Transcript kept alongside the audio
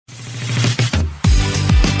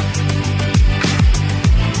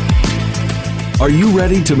Are you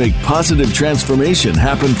ready to make positive transformation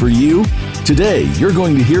happen for you? Today, you're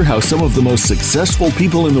going to hear how some of the most successful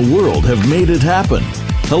people in the world have made it happen.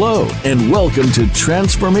 Hello, and welcome to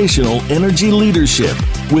Transformational Energy Leadership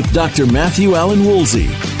with Dr. Matthew Allen Woolsey.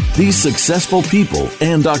 These successful people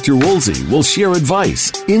and Dr. Woolsey will share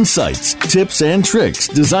advice, insights, tips, and tricks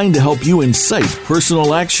designed to help you incite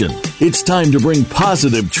personal action. It's time to bring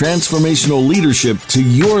positive transformational leadership to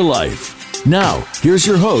your life. Now, here's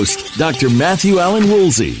your host, Dr. Matthew Allen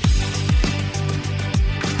Woolsey.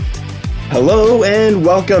 Hello and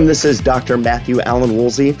welcome. This is Dr. Matthew Allen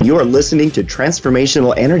Woolsey. You are listening to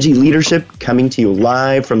Transformational Energy Leadership, coming to you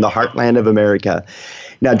live from the heartland of America.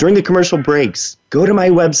 Now, during the commercial breaks, go to my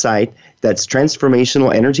website. That's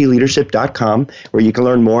transformationalenergyleadership.com, where you can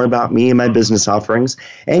learn more about me and my business offerings.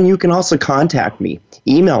 And you can also contact me.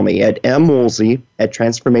 Email me at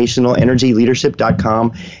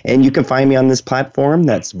mwoolsey@transformationalenergyleadership.com. And you can find me on this platform.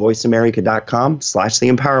 That's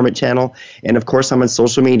voiceamerica.com/The Empowerment Channel. And of course, I'm on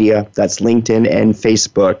social media. That's LinkedIn and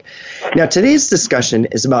Facebook. Now, today's discussion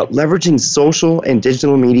is about leveraging social and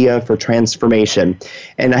digital media for transformation.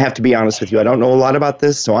 And I have to be honest with you, I don't know a lot about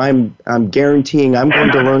this, so I'm guaranteeing I'm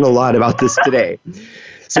going to learn a lot about this today.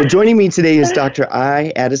 So joining me today is Dr.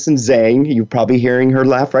 I. Addison Zhang. You're probably hearing her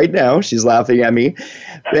laugh right now. She's laughing at me.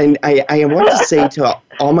 And I want to say to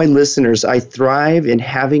all my listeners, I thrive in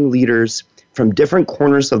having leaders from different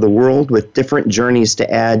corners of the world with different journeys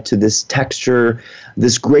to add to this texture,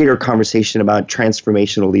 this greater conversation about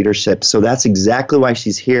transformational leadership. So that's exactly why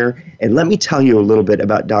she's here. And let me tell you a little bit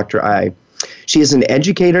about Dr. I. She is an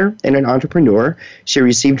educator and an entrepreneur. She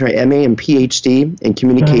received her MA and PhD in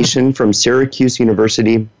communication from Syracuse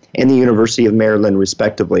University and the University of Maryland,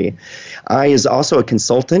 respectively. I is also a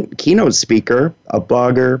consultant, keynote speaker, a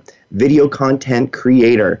blogger, video content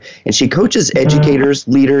creator, and she coaches educators,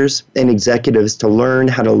 leaders, and executives to learn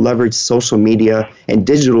how to leverage social media and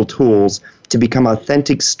digital tools to become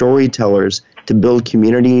authentic storytellers to build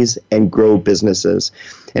communities and grow businesses.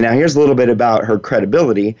 And now here's a little bit about her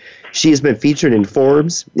credibility. She has been featured in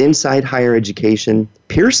Forbes, Inside Higher Education,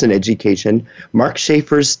 Pearson Education, Mark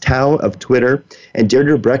Schaefer's Tao of Twitter, and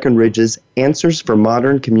Deirdre Breckenridge's Answers for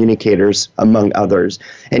Modern Communicators, among others.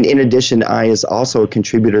 And in addition, I is also a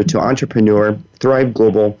contributor to Entrepreneur, Thrive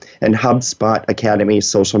Global, and HubSpot Academy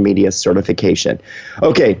social media certification.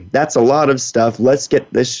 Okay, that's a lot of stuff. Let's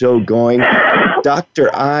get this show going. Dr.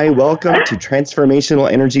 I, welcome to Transformational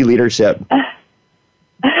Energy Leadership.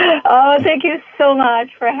 Oh, thank you so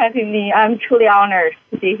much for having me. I'm truly honored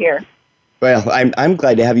to be here. Well, I'm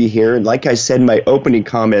glad to have you here. And like I said in my opening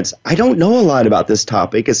comments, I don't know a lot about this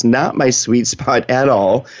topic. It's not my sweet spot at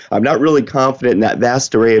all. I'm not really confident in that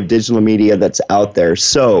vast array of digital media that's out there.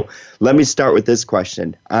 So let me start with this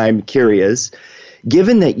question. I'm curious,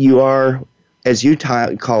 given that you are, as you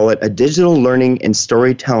call it, a digital learning and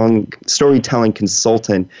storytelling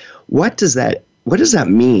consultant, what does that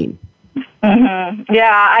mean? Mm-hmm.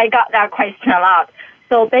 Yeah, I got that question a lot.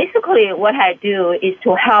 So basically what I do is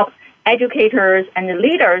to help educators and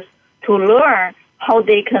leaders to learn how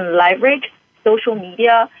they can leverage social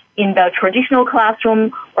media in the traditional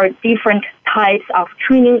classroom or different types of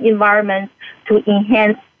training environments to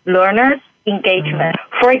enhance learners' engagement.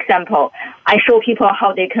 For example, I show people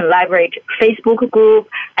how they can leverage Facebook group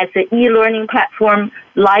as an e-learning platform,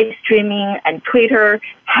 live streaming and Twitter,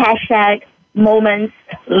 hashtag, moments,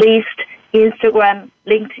 list, Instagram,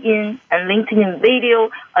 LinkedIn, and LinkedIn Video,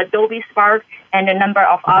 Adobe Spark, and a number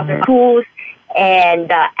of other tools and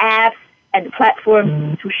apps and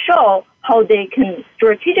platforms to show how they can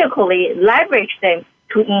strategically leverage them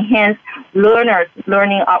to enhance learners'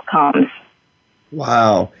 learning outcomes.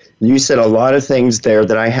 Wow, you said a lot of things there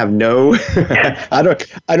that I have no. I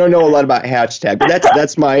don't know a lot about hashtag, but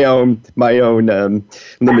that's my own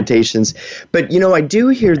limitations. But I do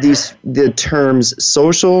hear the terms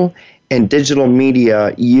social and digital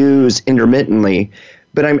media used intermittently.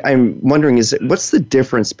 But I'm wondering, what's the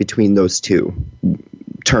difference between those two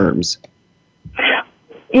terms?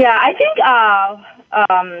 Yeah, I think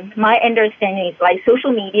my understanding is like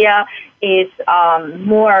social media is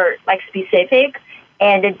more like specific,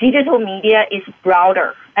 and the digital media is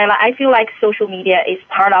broader. And I feel like social media is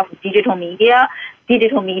part of digital media.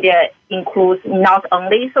 Digital media includes not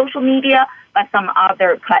only social media, but some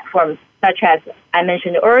other platforms, such as I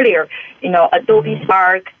mentioned earlier, Adobe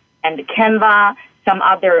Spark and Canva, some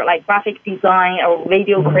other like graphic design or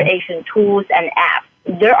video creation tools and apps.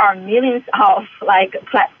 There are millions of like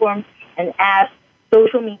platforms and apps.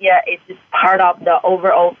 Social media is just part of the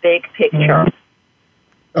overall big picture.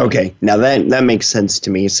 Okay, now that makes sense to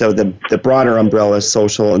me. So the broader umbrella is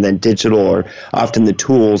social, and then digital are often the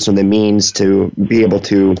tools or the means to be able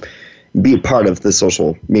to be a part of the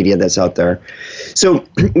social media that's out there. So,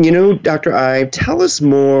 Dr. Ive, tell us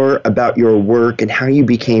more about your work and how you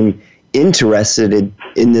became interested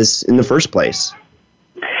in this in the first place.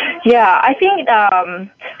 Yeah, I think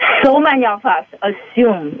so many of us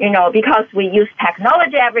assume, because we use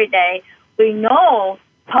technology every day, we know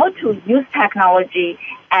how to use technology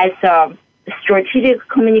as a strategic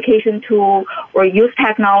communication tool or use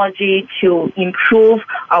technology to improve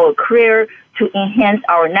our career, to enhance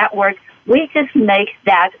our network. We just make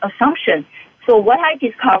that assumption. So what I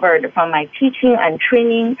discovered from my teaching and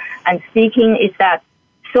training and speaking is that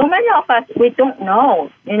so many of us, we don't know,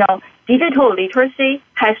 digital literacy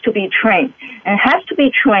has to be trained and has to be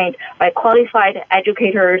trained by qualified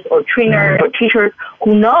educators or trainers or teachers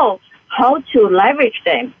who know how to leverage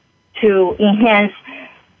them to enhance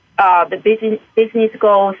the business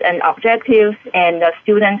goals and objectives and the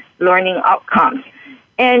students' learning outcomes.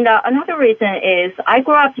 And another reason is I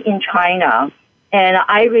grew up in China and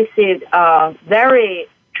I received very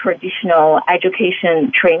traditional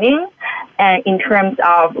education training. And in terms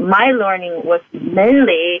of my learning was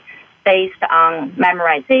mainly based on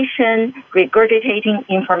memorization, regurgitating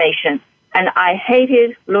information. And I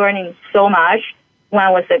hated learning so much when I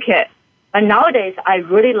was a kid. But nowadays, I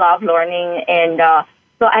really love learning. And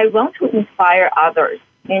so I want to inspire others.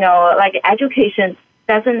 Like education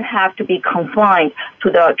doesn't have to be confined to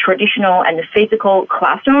the traditional and the physical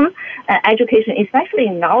classroom. Education, especially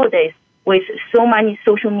nowadays, with so many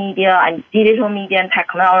social media and digital media and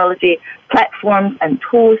technology platforms and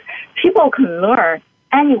tools, people can learn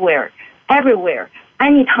anywhere, everywhere,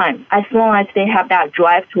 anytime, as long as they have that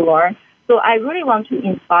drive to learn. So I really want to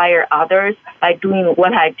inspire others by doing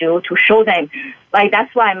what I do to show them. Like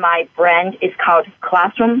that's why my brand is called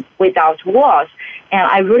Classroom Without Walls. And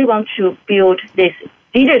I really want to build this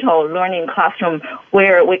digital learning classroom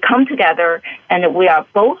where we come together and we are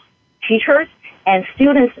both teachers and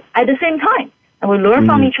students at the same time. And we learn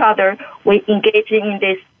from each other. We engage in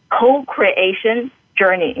this co-creation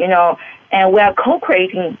journey, and we are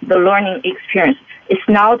co-creating the learning experience. It's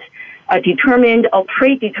not determined or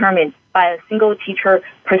predetermined by a single teacher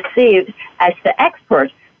perceived as the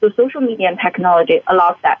expert. So social media and technology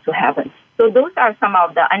allows that to happen. So those are some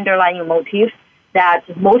of the underlying motives that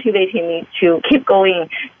motivated me to keep going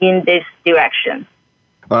in this direction.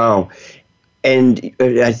 Wow. And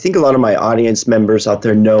I think a lot of my audience members out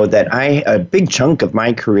there know that a big chunk of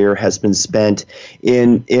my career has been spent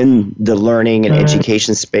in the learning and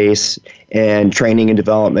education space and training and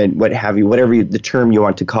development, what have you, whatever the term you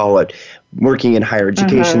want to call it, working in higher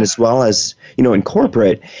education as well as, in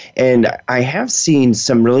corporate. And I have seen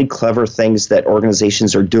some really clever things that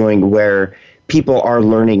organizations are doing where people are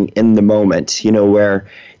learning in the moment, where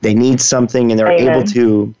they need something and they're able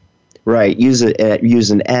to use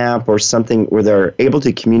an app or something where they're able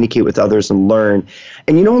to communicate with others and learn.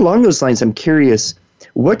 And, along those lines, I'm curious,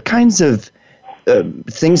 what kinds of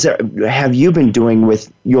things have you been doing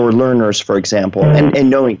with your learners, for example, and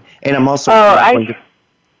knowing, and I'm also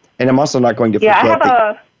not going to forget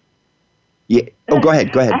that. Oh, go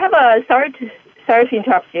ahead. I have sorry to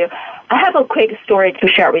interrupt you. I have a quick story to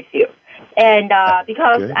share with you. And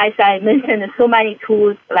because as I mentioned, so many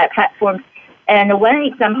tools like platforms. And one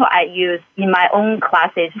example I use in my own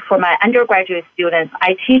classes for my undergraduate students,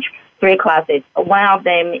 I teach 3 classes. One of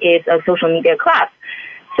them is a social media class.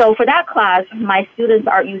 So for that class, my students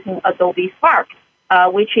are using Adobe Spark,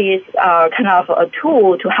 which is kind of a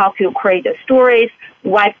tool to help you create stories,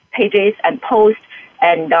 web pages, and posts,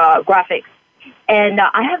 and graphics. And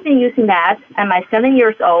I have been using that, and my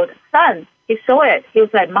 7-year-old son, he saw it. He was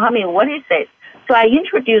like, "Mommy, what is this?" So I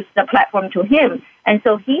introduced the platform to him. And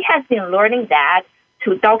so he has been learning that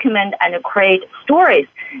to document and create stories.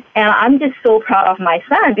 And I'm just so proud of my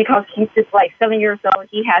son because he's just like 7 years old.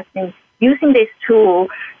 He has been using this tool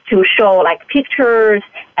to show like pictures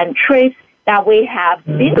and traits that we have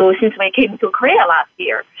been doing since we came to Korea last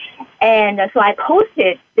year. And so I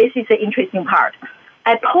posted, this is the interesting part,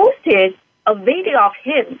 I posted a video of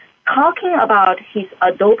him talking about his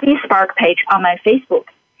Adobe Spark page on my Facebook.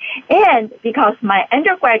 And because my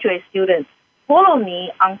undergraduate students follow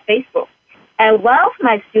me on Facebook, and one of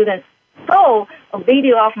my students saw a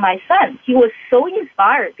video of my son, he was so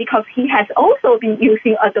inspired because he has also been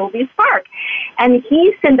using Adobe Spark. And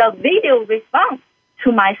he sent a video response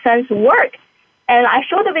to my son's work. And I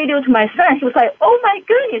showed the video to my son. He was like, "Oh, my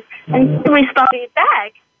goodness." And he responded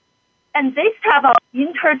back. And this type of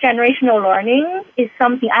intergenerational learning is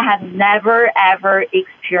something I have never, ever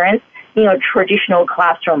experienced in a traditional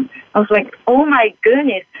classroom. I was like, "Oh, my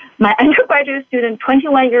goodness." My undergraduate student,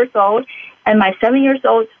 21 years old, and my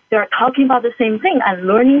 7-year-old they're talking about the same thing and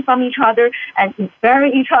learning from each other and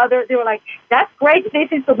inspiring each other. They were like, that's great. This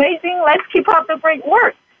is amazing. Let's keep up the great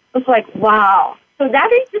work. It's like, wow. So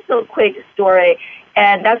that is just a quick story.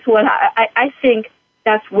 And that's what I think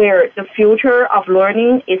that's where the future of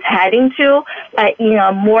learning is heading to, in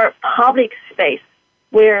a more public space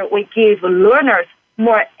where we give learners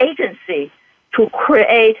more agency to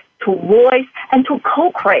create, to voice, and to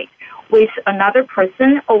co-create with another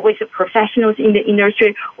person or with professionals in the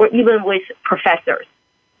industry or even with professors.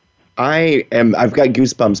 I've got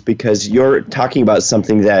goosebumps because you're talking about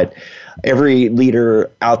something that every leader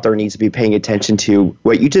out there needs to be paying attention to.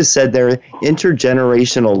 What you just said there,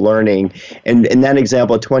 intergenerational learning, and in that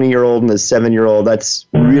example, a 20-year-old and a 7-year-old, that's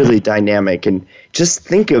really dynamic. And just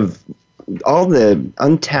think of all the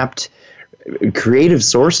untapped creative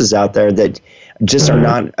sources out there that just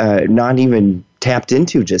are not even tapped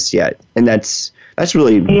into just yet, and that's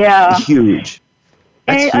really huge. That's huge.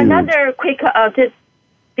 Another quick tip,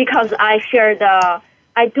 because I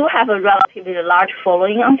do have a relatively large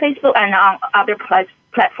following on Facebook and on other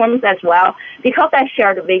platforms as well, because I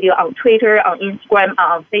share the video on Twitter, on Instagram,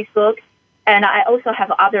 on Facebook, and I also have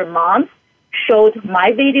other moms showed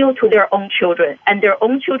my video to their own children, and their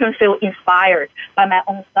own children feel inspired by my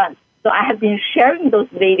own son. So I have been sharing those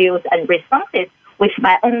videos and responses with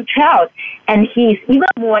my own child, and he's even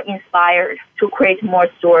more inspired to create more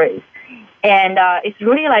stories. And it's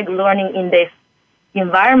really like learning in this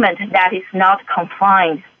environment that is not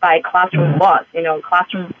confined by classroom walls,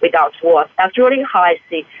 classroom without walls. That's really how I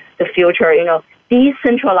see the future,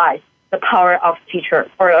 decentralize the power of teacher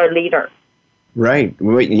or a leader. Right.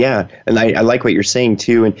 Yeah. And I like what you're saying,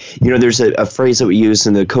 too. And, there's a phrase that we use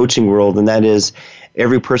in the coaching world, and that is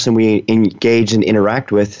every person we engage and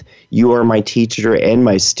interact with, you are my teacher and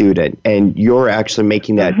my student. And you're actually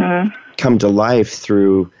making that come to life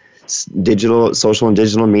through social and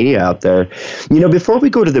digital media out there. Before we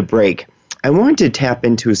go to the break, I wanted to tap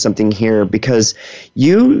into something here because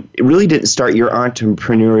you really didn't start your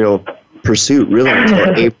entrepreneurial pursuit really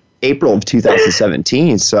until April of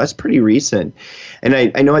 2017, so that's pretty recent. And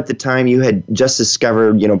I know at the time you had just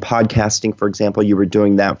discovered, podcasting, for example. You were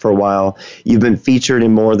doing that for a while. You've been featured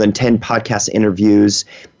in more than 10 podcast interviews.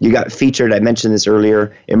 You got featured, I mentioned this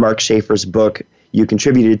earlier, in Mark Schaefer's book. You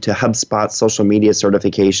contributed to HubSpot's social media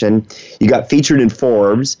certification. You got featured in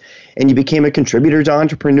Forbes, and you became a contributor to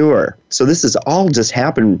Entrepreneur. So this has all just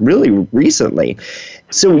happened really recently.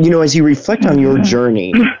 So, as you reflect on your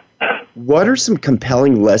journey, what are some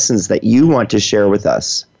compelling lessons that you want to share with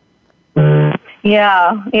us?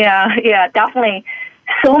 Yeah, definitely.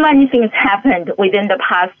 So many things happened within the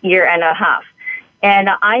past year and a half. And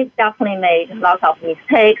I definitely made lots of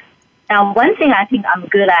mistakes. Now, one thing I think I'm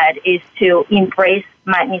good at is to embrace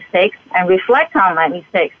my mistakes and reflect on my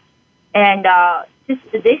mistakes. And just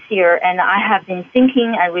this year, and I have been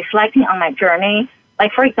thinking and reflecting on my journey.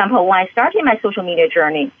 Like, for example, when I started my social media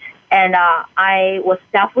journey, and I was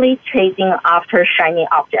definitely chasing after shiny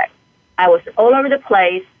objects. I was all over the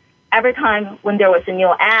place. Every time when there was a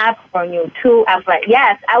new app or a new tool, I was like,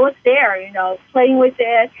 yes, I was there, playing with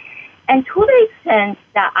it. And to the extent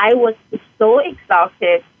that I was so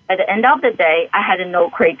exhausted, at the end of the day, I had no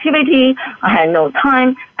creativity, I had no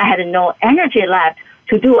time, I had no energy left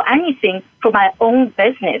to do anything for my own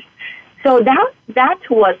business. So that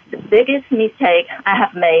was the biggest mistake I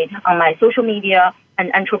have made on my social media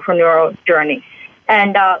and entrepreneurial journey.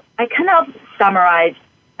 And I kind of summarized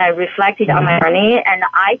and reflected on my journey, and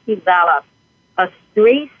I developed a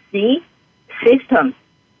 3C system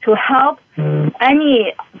to help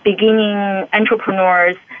any beginning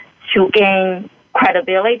entrepreneurs to gain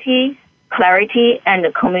credibility, clarity,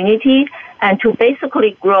 and community, and to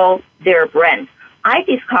basically grow their brand. I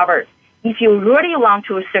discovered if you really want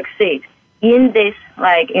to succeed in this,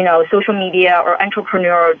 social media or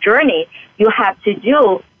entrepreneurial journey, you have to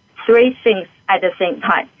do 3 things at the same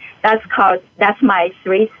time. That's my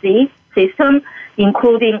 3C system,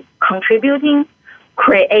 including contributing,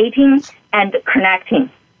 creating, and connecting.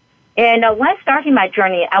 And when I started my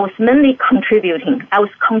journey, I was mainly contributing. I was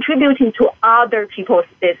contributing to other people's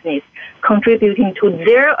business, contributing to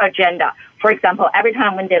their agenda. For example, every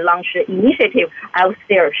time when they launched an initiative, I was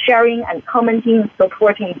there sharing and commenting,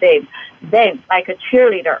 supporting them like a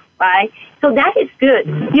cheerleader, right? So that is good.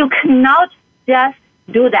 You cannot just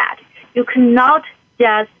do that. You cannot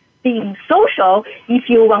just be social if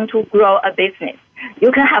you want to grow a business.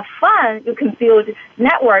 You can have fun, you can build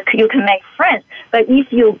network, you can make friends. But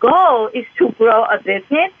if your goal is to grow a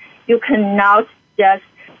business, you cannot just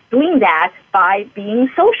doing that by being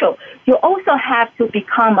social. You also have to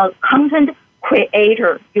become a content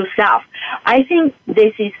creator yourself. I think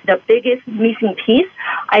this is the biggest missing piece.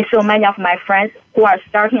 I saw many of my friends who are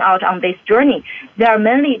starting out on this journey. They are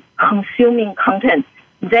mainly consuming content.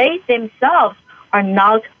 They themselves are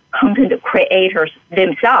not content creators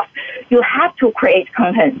themselves. You have to create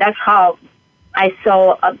content. That's how I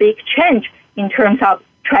saw a big change in terms of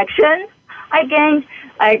traction I gained.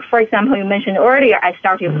 Like, for example, you mentioned earlier, I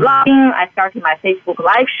started blogging, I started my Facebook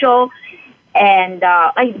live show, and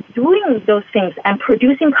doing those things and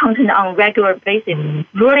producing content on a regular basis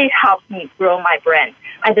really helps me grow my brand.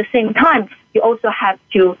 At the same time, you also have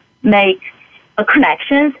to make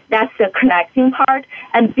connections. That's the connecting part,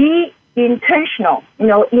 and be intentional.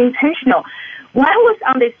 Intentional. When I was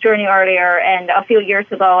on this journey earlier and a few years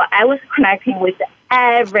ago, I was connecting with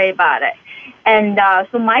everybody. And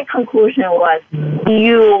so my conclusion was,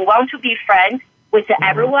 you want to be friends with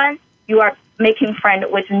everyone, you are making friends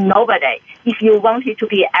with nobody. If you wanted to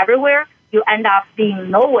be everywhere, you end up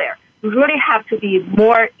being nowhere. You really have to be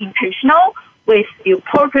more intentional with your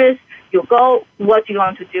purpose, your goal, what you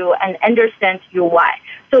want to do, and understand your why.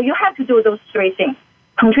 So you have to do those three things: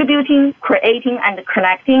 contributing, creating, and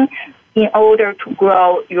connecting in order to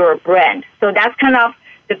grow your brand. So that's kind of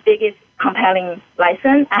the biggest compelling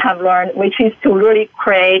lesson I have learned, which is to really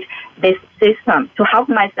create this system to help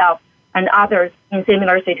myself and others in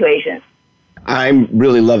similar situations. I'm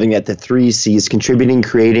really loving it. The 3 C's: contributing,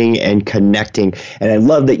 creating, and connecting. And I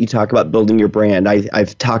love that you talk about building your brand.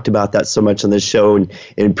 I've talked about that so much on this show and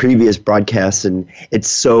in previous broadcasts, and it's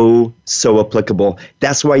so applicable.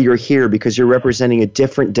 That's why you're here, because you're representing a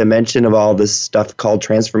different dimension of all this stuff called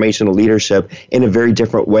transformational leadership in a very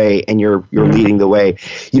different way, and you're leading the way.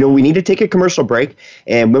 We need to take a commercial break,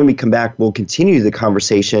 and when we come back, we'll continue the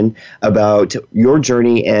conversation about your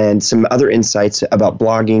journey and some other insights about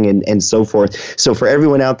blogging and so forth. So for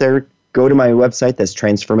everyone out there, go to my website. That's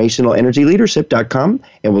transformationalenergyleadership.com,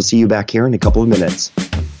 and we'll see you back here in a couple of minutes.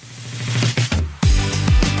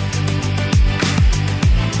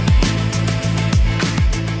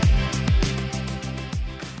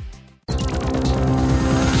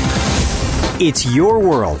 It's your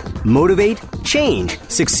world. Motivate, change,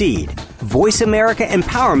 succeed.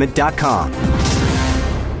 VoiceAmericaEmpowerment.com.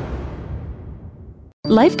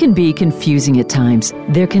 Life can be confusing at times.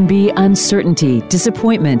 There can be uncertainty,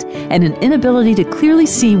 disappointment, and an inability to clearly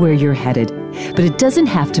see where you're headed. But it doesn't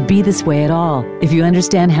have to be this way at all if you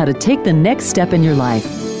understand how to take the next step in your life.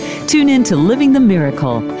 Tune in to Living the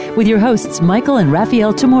Miracle with your hosts, Michael and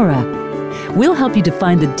Raphael Tamura. We'll help you to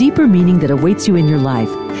find the deeper meaning that awaits you in your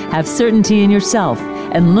life, have certainty in yourself,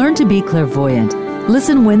 and learn to be clairvoyant.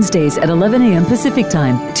 Listen Wednesdays at 11 a.m. Pacific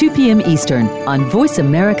Time, 2 p.m. Eastern on Voice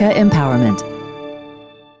America Empowerment.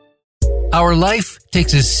 Our life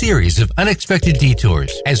takes a series of unexpected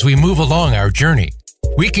detours as we move along our journey.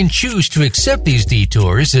 We can choose to accept these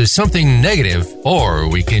detours as something negative, or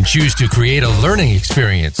we can choose to create a learning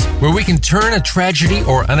experience where we can turn a tragedy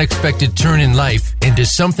or unexpected turn in life into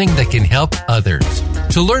something that can help others.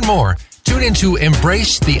 To learn more, tune into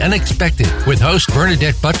Embrace the Unexpected with host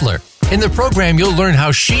Bernadette Butler. In the program, you'll learn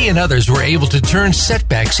how she and others were able to turn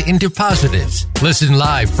setbacks into positives. Listen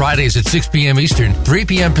live Fridays at 6 p.m. Eastern, 3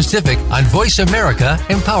 p.m. Pacific on Voice America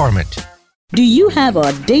Empowerment. Do you have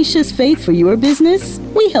audacious faith for your business?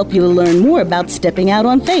 We help you to learn more about stepping out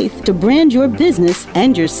on faith to brand your business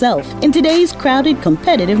and yourself in today's crowded,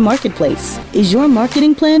 competitive marketplace. Is your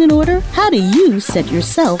marketing plan in order? How do you set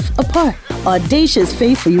yourself apart? Audacious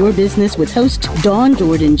Faith for Your Business with host Dawn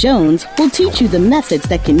Jordan Jones will teach you the methods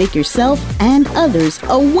that can make yourself and others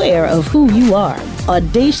aware of who you are.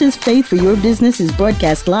 Audacious Faith for Your Business is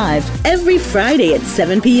broadcast live every Friday at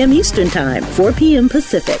 7 p.m. Eastern Time, 4 p.m.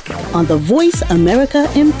 Pacific on the Voice America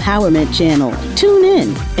Empowerment Channel. Tune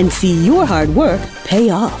in and see your hard work pay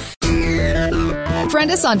off. Friend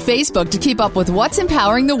us on Facebook to keep up with what's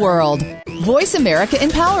empowering the world. Voice America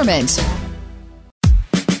Empowerment.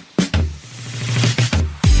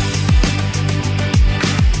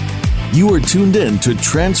 You are tuned in to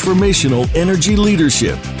Transformational Energy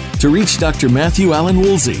Leadership. To reach Dr. Matthew Allen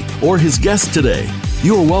Woolsey or his guest today,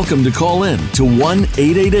 you are welcome to call in to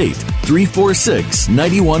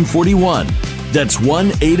 1-888-346-9141. That's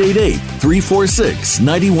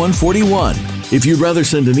 1-888-346-9141. If you'd rather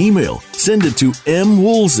send an email, send it to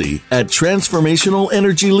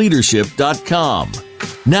mwoolsey@transformationalenergyleadership.com.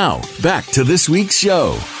 Now, back to this week's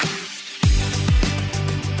show.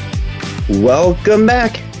 Welcome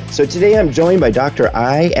back. So today I'm joined by Dr.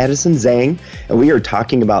 I. Addison Zhang, and we are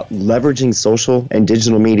talking about leveraging social and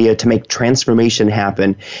digital media to make transformation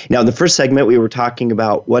happen. Now, in the first segment, we were talking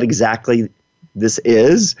about what exactly this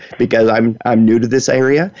is, because I'm new to this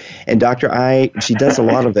area, and Dr. I, she does a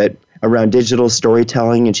lot of it. around digital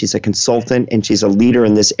storytelling, and she's a consultant, and she's a leader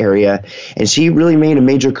in this area. And she really made a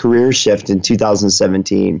major career shift in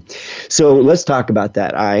 2017. So let's talk about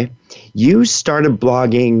that. You started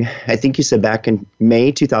blogging, I think you said back in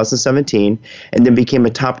May 2017, and then became a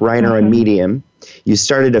top writer on Medium. You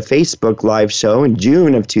started a Facebook live show in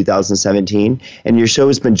June of 2017, and your show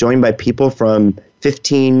has been joined by people from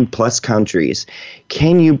 15 plus countries.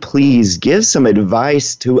 Can you please give some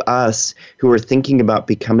advice to us who are thinking about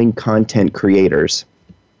becoming content creators?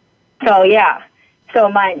 So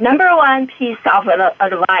my number one piece of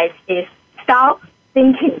advice is stop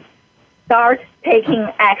thinking, start taking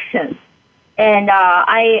action. And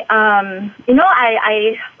I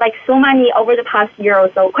like so many over the past year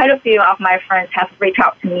or so, quite a few of my friends have reached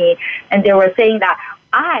out to me, and they were saying that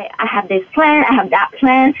I have this plan, I have that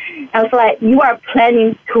plan. I was like, you are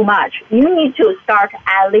planning too much. You need to start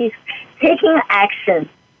at least taking action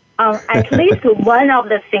on at least one of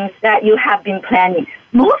the things that you have been planning.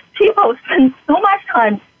 Most people spend so much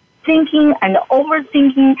time thinking and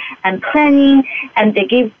overthinking and planning, and they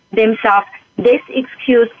give themselves this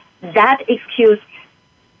excuse, that excuse.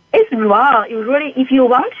 It's wrong. If you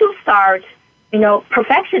want to start,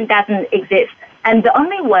 perfection doesn't exist. And the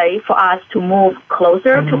only way for us to move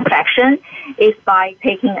closer to perfection is by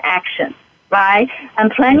taking action, right?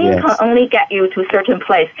 And planning can only get you to a certain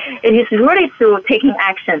place. It is really through taking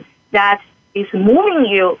action that is moving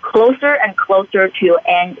you closer and closer to your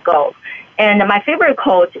end goal. And my favorite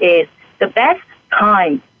quote is, the best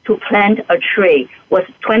time to plant a tree was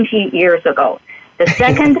 20 years ago. The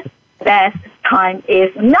second best time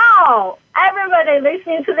is now. Everybody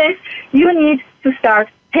listening to this, you need to start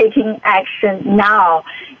taking action now.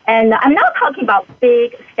 And I'm not talking about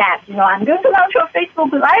big steps. I'm going to launch a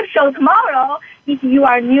Facebook live show tomorrow if you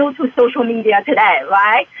are new to social media today,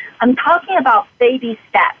 right? I'm talking about baby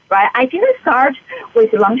steps, right? I didn't start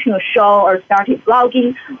with launching a show or started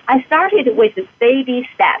blogging. I started with baby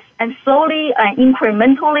steps, and slowly and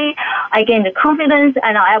incrementally, I gained the confidence,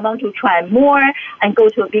 and I want to try more and go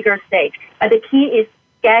to a bigger stage. But the key is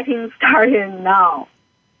getting started now.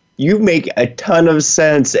 You make a ton of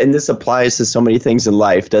sense, and this applies to so many things in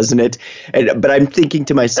life, doesn't it? But I'm thinking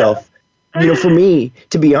to myself, for me,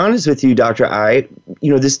 to be honest with you, Dr. I,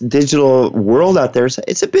 this digital world out there,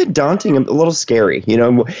 it's a bit daunting, a little scary,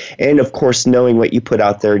 and of course, knowing what you put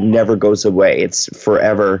out there never goes away. It's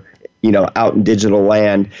forever, out in digital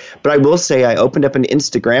land. But I will say I opened up an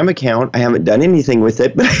Instagram account. I haven't done anything with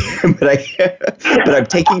it, but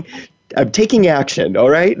I'm taking action,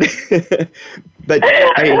 all right? But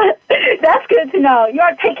that's good to know. You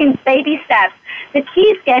are taking baby steps. The key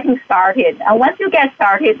is getting started. And once you get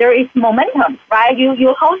started, there is momentum, right?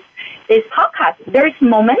 You host this podcast. There is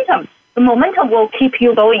momentum. The momentum will keep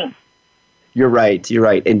you going. You're right.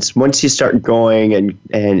 And once you start going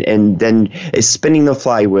and then it's spinning the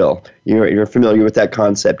flywheel. You're familiar with that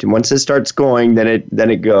concept. And once it starts going, then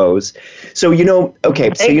it goes. So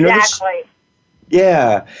okay. So exactly.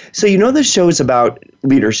 Yeah. So the show is about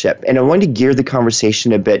leadership, and I wanted to gear the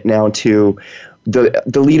conversation a bit now to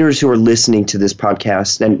the leaders who are listening to this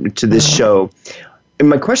podcast and to this show. And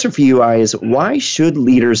my question for you, is why should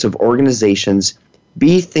leaders of organizations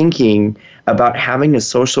be thinking about having a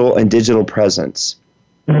social and digital presence?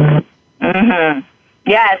 Mm-hmm.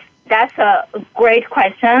 Yes, that's a great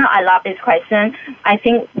question. I love this question. I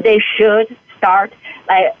think they should start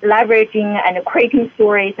leveraging and creating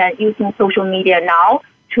stories and using social media now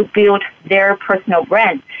to build their personal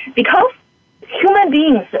brand. Because human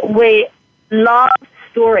beings, we love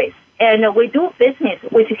stories and we do business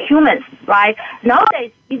with humans, right?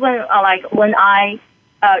 Nowadays, even when I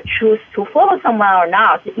choose to follow someone or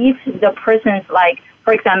not, if the person's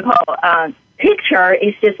for example, picture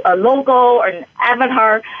is just a logo or an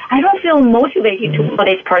avatar, I don't feel motivated to follow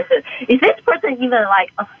this person. Is this person even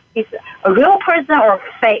is a real person or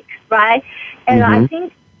fake, right? And I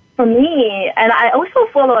think for me, and I also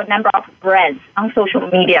follow a number of brands on social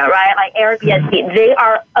media, right? Like Airbnb, they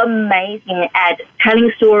are amazing at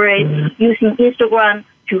telling stories, using Instagram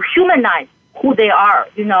to humanize who they are,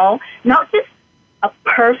 not just a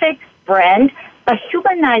perfect brand, but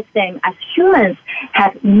humanize them as humans,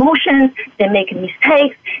 have emotions, they make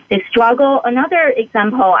mistakes, they struggle. Another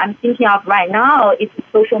example I'm thinking of right now is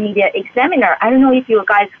Social Media Examiner. I don't know if you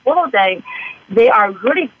guys follow them. They are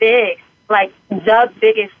really big, the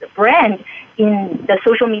biggest brand in the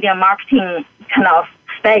social media marketing kind of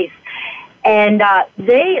space. And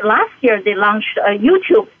last year they launched a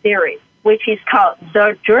YouTube series, which is called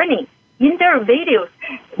The Journey. in their videos,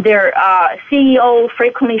 their CEO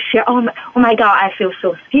frequently share, oh my God, I feel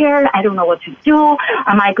so scared. I don't know what to do.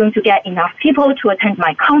 Am I going to get enough people to attend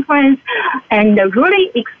my conference? And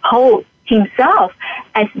really expose himself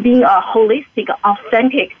as being a holistic,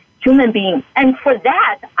 authentic human being. And for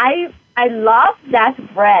that, I love that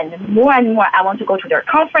brand more and more. I want to go to their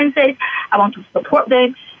conferences. I want to support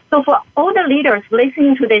them. So for all the leaders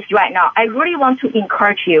listening to this right now, I really want to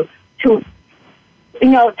encourage you to,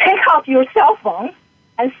 take out your cell phone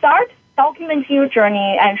and start documenting your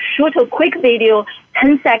journey and shoot a quick video,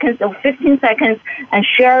 10 seconds or 15 seconds, and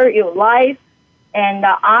share your life. And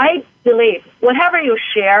I believe whatever you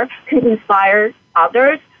share can inspire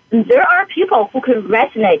others. And there are people who can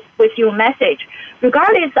resonate with your message,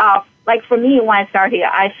 regardless of, like for me, when I started,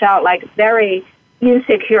 I felt like very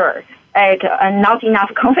insecure, and not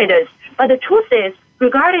enough confidence. But the truth is,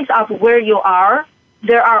 regardless of where you are,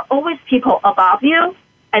 there are always people above you,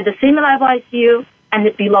 at the same level as you,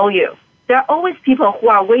 and below you. There are always people who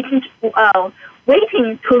are waiting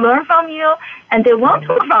to learn from you, and they want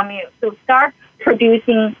to learn from you. So start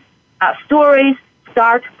producing stories,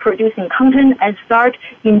 start producing content, and start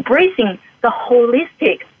embracing the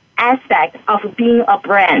holistic aspect of being a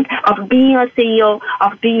brand, of being a CEO,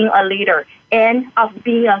 of being a leader, and of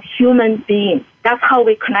being a human being. That's how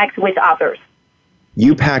we connect with others.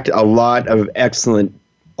 You packed a lot of excellent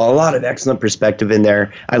perspective in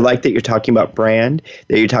there. I like that you're talking about brand,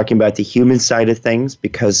 that you're talking about the human side of things,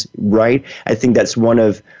 because, right, I think that's one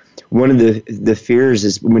of the fears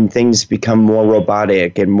is when things become more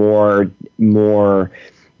robotic and more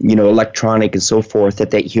electronic and so forth,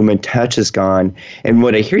 that human touch is gone. And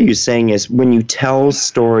what I hear you saying is when you tell a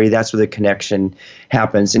story, that's where the connection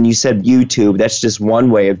happens. And you said YouTube, that's just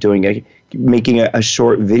one way of doing it, making a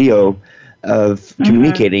short video of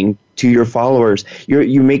communicating to your followers.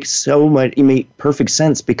 You make perfect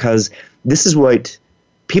sense, because this is what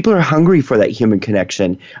people are hungry for, that human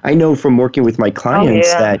connection. I know from working with my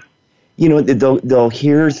clients that they'll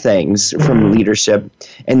hear things from leadership,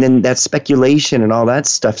 and then that speculation and all that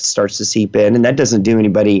stuff starts to seep in, and that doesn't do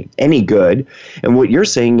anybody any good. And what you're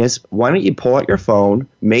saying is, why don't you pull out your phone,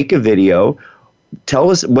 make a video,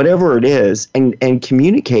 tell us whatever it is, and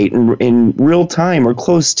communicate in real time or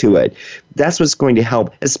close to it. That's what's going to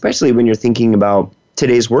help, especially when you're thinking about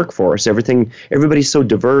today's workforce. Everybody's so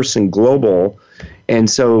diverse and global. And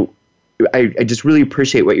so I just really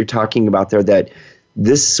appreciate what you're talking about there, that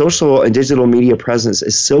this social and digital media presence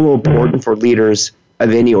is so important for leaders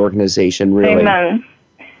of any organization, really. Amen.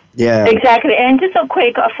 Yeah. Exactly. And just a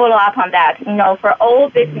quick follow-up on that. For all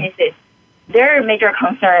businesses, their major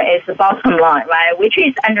concern is the bottom line, right, which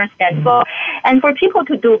is understandable. And for people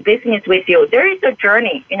to do business with you, there is a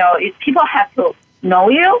journey. People have to know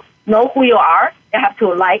you, know who you are. They have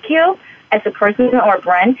to like you as a person or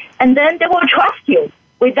brand, and then they will trust you.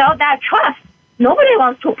 Without that trust, nobody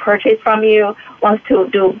wants to purchase from you, wants to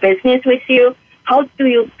do business with you. How do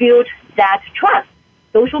you build that trust?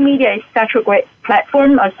 Social media is such a great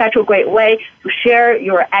platform, such a great way to share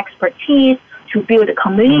your expertise, to build a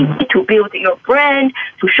community, to build your brand,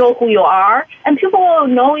 to show who you are. And people will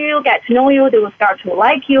know you, get to know you, they will start to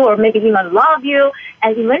like you or maybe even love you,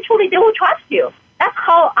 and eventually they will trust you. That's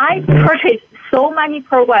how I purchased so many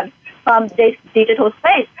programs from this digital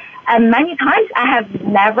space. And many times I have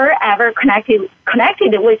never, ever connected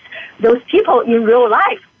with those people in real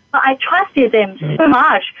life. But I trusted them so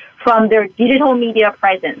much from their digital media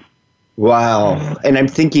presence. Wow. And I'm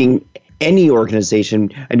thinking any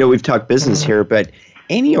organization, I know we've talked business here, but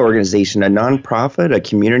any organization, a nonprofit, a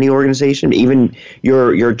community organization, even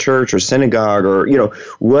your church or synagogue or,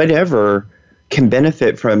 whatever, can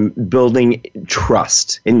benefit from building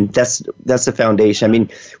trust. And that's the foundation. I mean,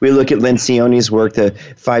 we look at Lencioni's work, the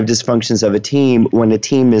 5 dysfunctions of a team. When a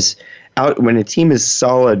team is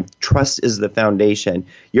solid, trust is the foundation.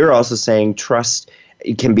 You're also saying trust,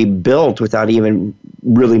 it can be built without even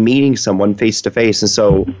really meeting someone face to face, and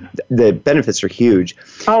so the benefits are huge.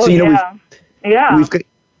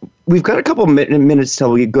 We've got a couple minutes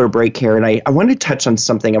till we go to break here, and I want to touch on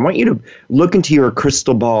something. I want you to look into your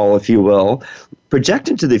crystal ball, if you will, project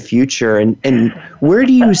into the future, and where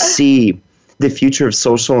do you see the future of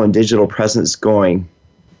social and digital presence going?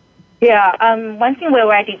 Yeah, one thing we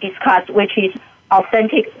already discussed, which is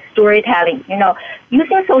authentic storytelling.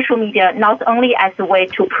 Using social media not only as a way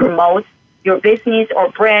to promote your business or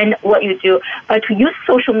brand, what you do, but to use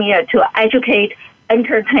social media to educate,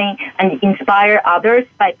 entertain, and inspire others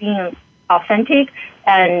by being authentic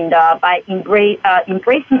and by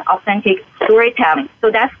embracing authentic storytelling. So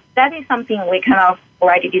that is something we kind of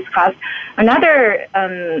already discussed. Another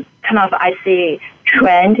I see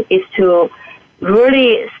trend is to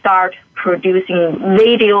really start producing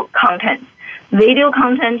video content. Video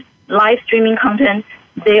content, live streaming content,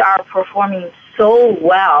 they are performing so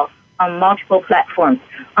well on multiple platforms.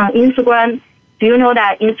 On Instagram, do you know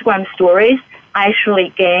that Instagram stories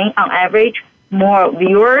actually gain, on average, more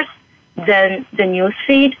viewers than the news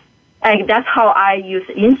feed? Like, that's how I use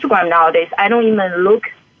Instagram nowadays. I don't even look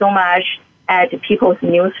so much at people's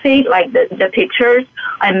news feed, like the pictures.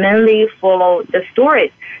 I mainly follow the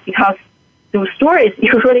stories, because through stories,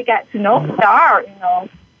 you really get to know who they are,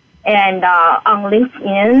 And on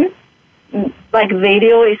LinkedIn, like,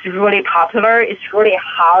 video is really popular. It's really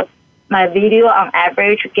hot. My video on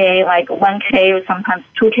average gain like 1K or sometimes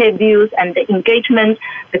 2K views, and the engagement,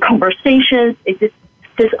 the conversations, it's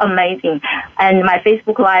just amazing. And my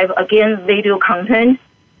Facebook Live, again, video content.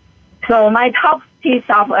 So my top piece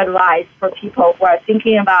of advice for people who are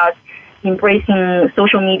thinking about embracing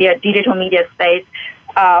social media, digital media space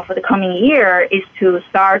for the coming year is to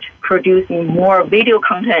start producing more video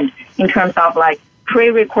content in terms of like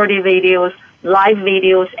pre-recorded videos, live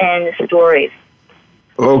videos, and stories.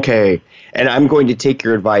 Okay, and I'm going to take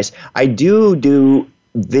your advice. I do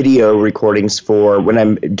video recordings for when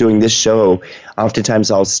I'm doing this show.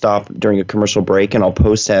 Oftentimes I'll stop during a commercial break and I'll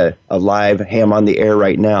post a live, hey, I'm on the air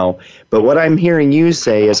right now. But what I'm hearing you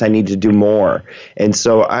say is I need to do more. And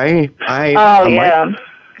so on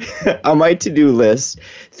my to-do list,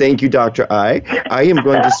 thank you, Dr. I am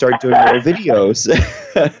going to start doing more videos.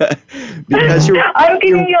 Because I'm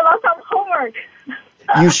giving you lots of homework.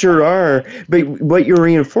 You sure are. But what you're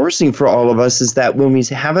reinforcing for all of us is that when we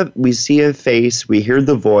see a face, we hear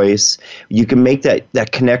the voice, you can make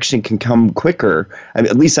that connection can come quicker. I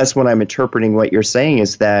mean, at least that's what I'm interpreting what you're saying,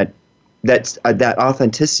 is that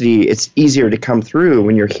authenticity, it's easier to come through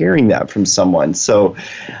when you're hearing that from someone. So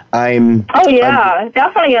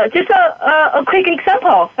definitely. Just a quick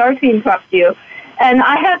example. Sorry to interrupt you. And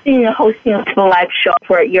I have been hosting a live show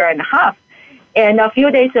for a year and a half. And a few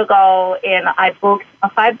days ago, I booked a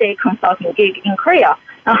 5-day consulting gig in Korea.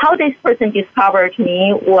 Now, how this person discovered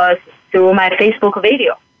me was through my Facebook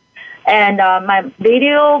video. And my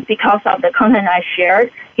video, because of the content I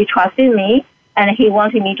shared, he trusted me, and he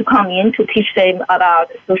wanted me to come in to teach them about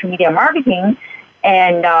social media marketing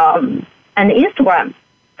and Instagram.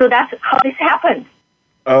 So that's how this happened.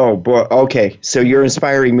 Oh, boy. Okay. So you're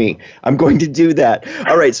inspiring me. I'm going to do that.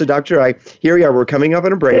 All right. So, Dr. I, here we are. We're coming up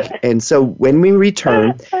on a break. And so when we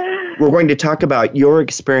return, we're going to talk about your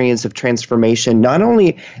experience of transformation, not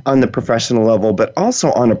only on the professional level, but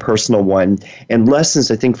also on a personal one, and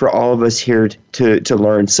lessons, I think, for all of us here to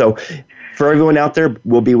learn. So for everyone out there,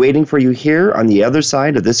 we'll be waiting for you here on the other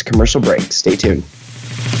side of this commercial break. Stay tuned.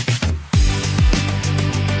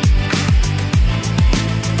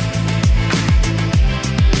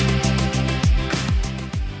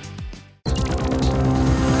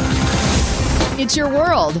 It's your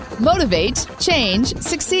world. Motivate, change,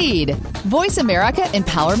 succeed.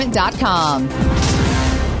 VoiceAmericaEmpowerment.com.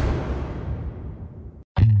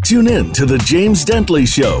 Tune in to The James Dentley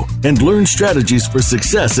Show and learn strategies for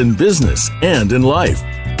success in business and in life.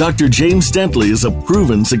 Dr. James Dentley is a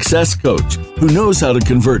proven success coach who knows how to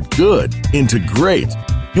convert good into great.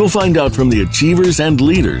 You'll find out from the achievers and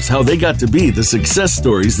leaders how they got to be the success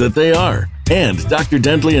stories that they are. And Dr.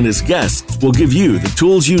 Dentley and his guests will give you the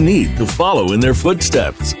tools you need to follow in their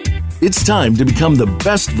footsteps. It's time to become the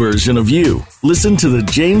best version of you. Listen to The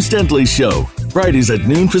James Dentley Show, Fridays at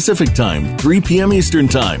noon Pacific Time, 3 p.m. Eastern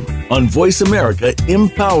Time on Voice America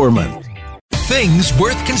Empowerment. Things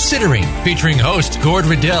Worth Considering, featuring host Gord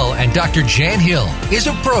Riddell and Dr. Jan Hill, is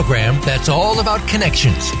a program that's all about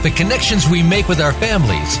connections. The connections we make with our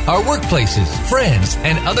families, our workplaces, friends,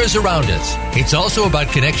 and others around us. It's also about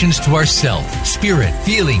connections to ourself, spirit,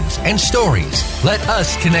 feelings, and stories. Let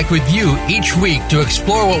us connect with you each week to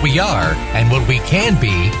explore what we are and what we can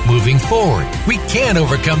be moving forward. We can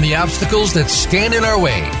overcome the obstacles that stand in our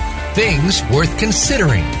way. Things Worth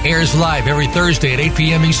Considering airs live every Thursday at 8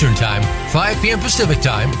 p.m. Eastern Time, 5 p.m. Pacific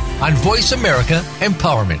Time on Voice America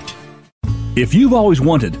Empowerment. If you've always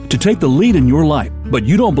wanted to take the lead in your life, but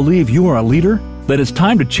you don't believe you are a leader, then it's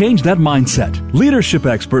time to change that mindset. Leadership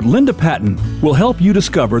expert Linda Patton will help you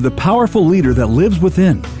discover the powerful leader that lives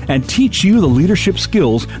within and teach you the leadership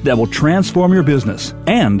skills that will transform your business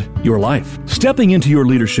and your life. Stepping into your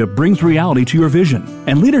leadership brings reality to your vision,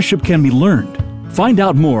 and leadership can be learned. Find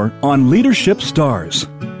out more on Leadership Stars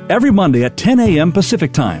every Monday at 10 a.m.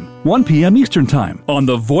 Pacific Time, 1 p.m. Eastern Time on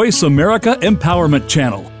the Voice America Empowerment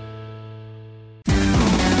Channel.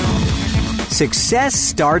 Success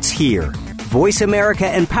starts here.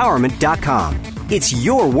 VoiceAmericaEmpowerment.com. It's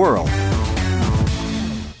your world.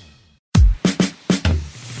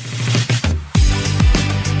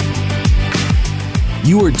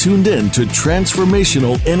 You are tuned in to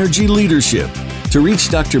Transformational Energy Leadership. To reach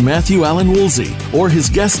Dr. Matthew Allen Woolsey or his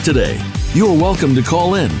guest today, you are welcome to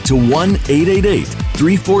call in to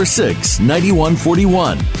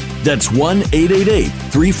 1-888-346-9141. That's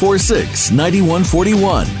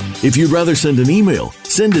 1-888-346-9141. If you'd rather send an email,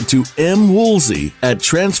 send it to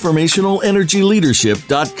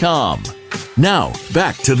mwoolsey@transformationalenergyleadership.com. Now,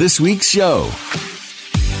 back to this week's show.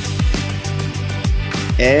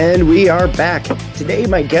 And we are back. Today,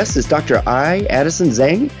 my guest is Dr. I. Addison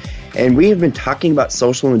Zhang, and we have been talking about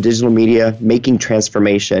social and digital media making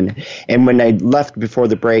transformation. And when I left before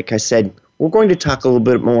the break, I said, we're going to talk a little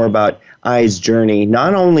bit more about I's journey,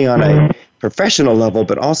 not only on a professional level,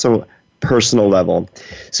 but also personal level.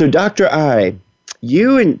 So, Dr. I,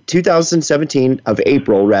 you in 2017,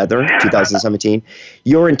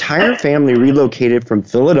 your entire family relocated from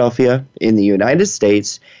Philadelphia in the United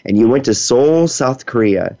States, and you went to Seoul, South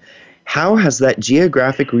Korea. How has that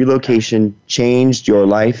geographic relocation changed your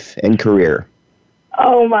life and career?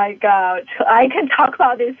 Oh my God. I can talk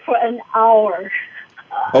about this for an hour.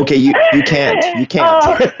 Okay, you can't. You can't.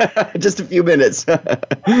 Oh. Just a few minutes.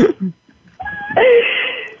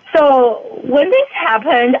 So when this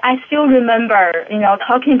happened, I still remember,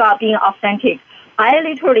 talking about being authentic. I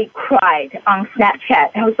literally cried on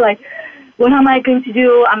Snapchat. I was like, what am I going to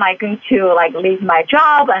do? Am I going to leave my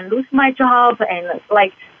job and lose my job? And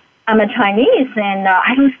I'm a Chinese and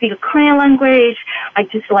I don't speak Korean language. I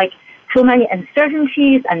just so many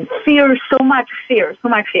uncertainties and fear, so much fear.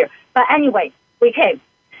 But anyway, we came.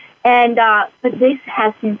 And but this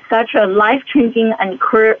has been such a life-changing and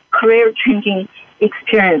career-changing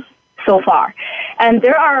experience so far. And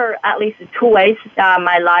there are at least two ways that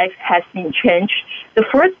my life has been changed. The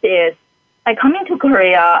first is coming to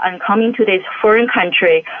Korea and coming to this foreign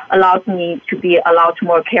country allows me to be a lot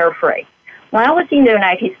more carefree. When I was in the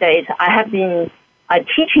United States, I have been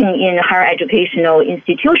teaching in a higher educational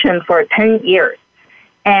institution for 10 years.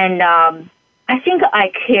 And I think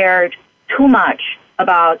I cared too much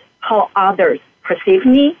about how others perceive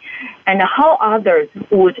me and how others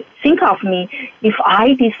would think of me if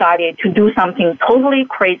I decided to do something totally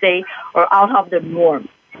crazy or out of the norm.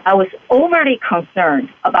 I was overly concerned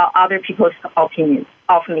about other people's opinions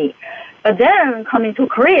of me. But then coming to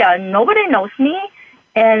Korea, nobody knows me,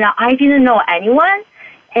 and I didn't know anyone,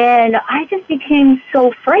 and I just became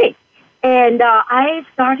so free. And I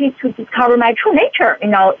started to discover my true nature.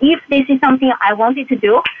 If this is something I wanted to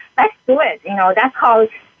do, let's do it. That's how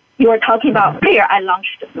you were talking about earlier. I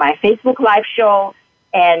launched my Facebook live show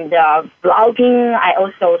and blogging. I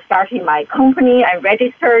also started my company. I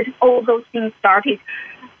registered. All those things started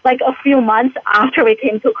a few months after we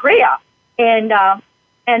came to Korea. And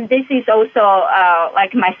this is also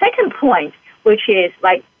my second point, which is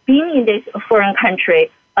being in this foreign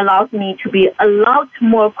country allows me to be a lot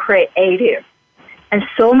more creative and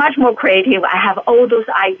so much more creative. I have all those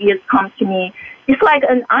ideas come to me. It's like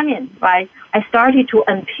an onion, right? I started to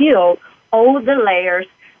unpeel all the layers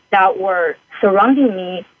that were surrounding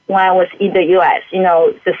me when I was in the U.S.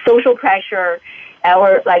 The social pressure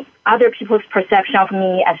or other people's perception of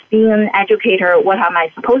me as being an educator. What am I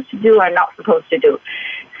supposed to do or not supposed to do?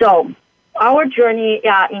 So our journey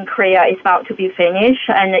in Korea is about to be finished.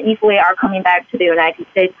 And if we are coming back to the United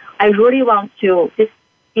States, I really want to just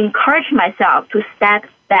encourage myself to step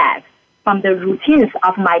back from the routines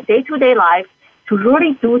of my day-to-day life to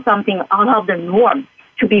really do something out of the norm,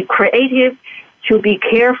 to be creative, to be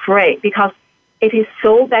carefree, because it is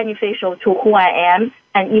so beneficial to who I am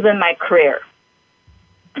and even my career.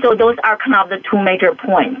 So those are kind of the two major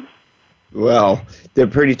points. Well,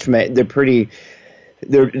 it's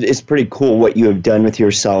pretty cool what you have done with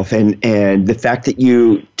yourself, and the fact that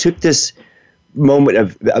you took this moment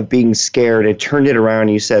of being scared and turned it around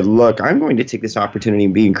and you said, look, I'm going to take this opportunity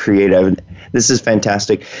and being creative. This is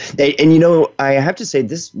fantastic. And I have to say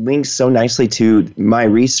this links so nicely to my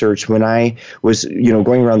research when I was,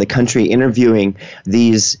 going around the country interviewing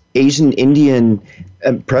these Asian Indian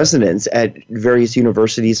presidents at various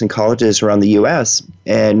universities and colleges around the U.S.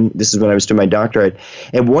 And this is when I was doing my doctorate.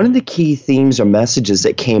 And one of the key themes or messages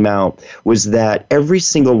that came out was that every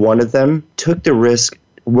single one of them took the risk,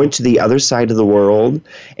 went to the other side of the world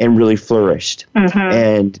and really flourished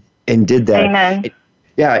and did that. Amen.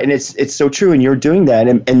 And it's so true. And you're doing that.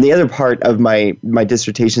 And the other part of my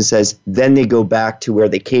dissertation says, then they go back to where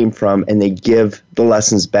they came from and they give the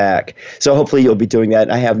lessons back. So hopefully you'll be doing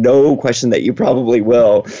that. I have no question that you probably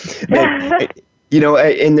will. You know,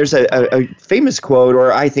 and there's a famous quote,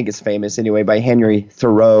 or I think it's famous anyway, by Henry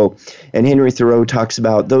Thoreau. And Henry Thoreau talks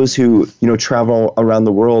about those who, travel around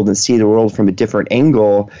the world and see the world from a different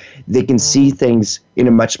angle, they can see things in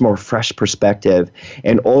a much more fresh perspective.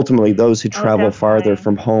 And ultimately, those who travel farther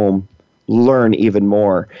from home learn even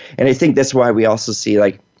more. And I think that's why we also see,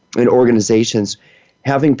 like, in organizations,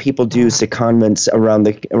 having people do secondments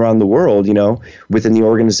around the world, within the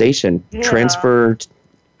organization, transfer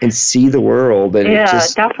and see the world. And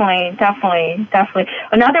definitely.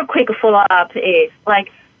 Another quick follow-up is,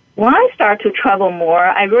 like, when I start to travel more,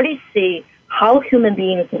 I really see how human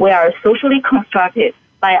beings, we are socially constructed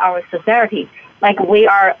by our society. Like, we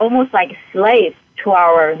are almost like slaves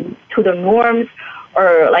to the norms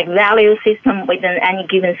or like value system within any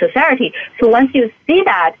given society. So once you see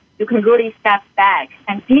that, you can really step back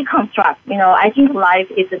and deconstruct. I think life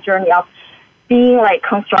is a journey of being like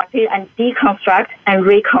constructed and deconstruct and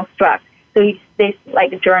reconstruct. So it's this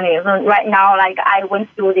like journey. So right now, like I went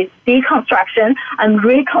through this deconstruction. I'm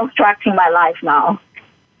reconstructing my life now.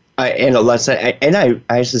 And Alessa,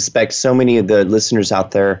 I suspect so many of the listeners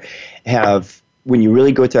out there have, when you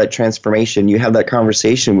really go through that transformation, you have that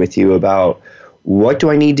conversation with you about what do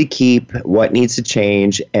I need to keep, what needs to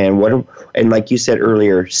change, and like you said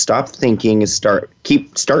earlier, stop thinking and start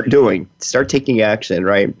doing, start taking action,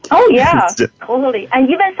 right? Oh yeah, totally. And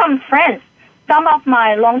even some of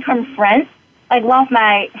my long-term friends, like one of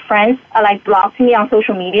my friends like blocked me on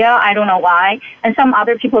social media. I don't know why. And some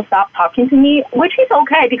other people stopped talking to me, which is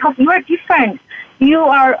okay because you are different.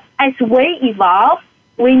 As we evolve,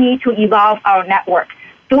 we need to evolve our network.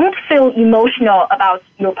 Don't feel emotional about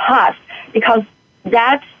your past because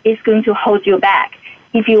that is going to hold you back.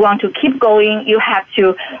 If you want to keep going, you have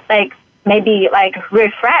to maybe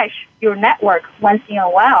refresh your network once in a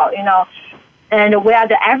while, And we are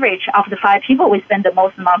the average of the 5 people we spend the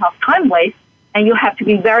most amount of time with, and you have to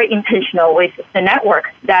be very intentional with the network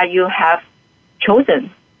that you have chosen.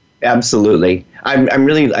 Absolutely. I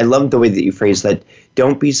love the way that you phrase that.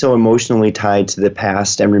 Don't be so emotionally tied to the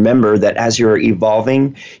past, and remember that as you're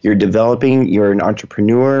evolving, you're developing, you're an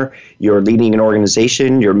entrepreneur, you're leading an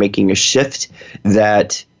organization, you're making a shift,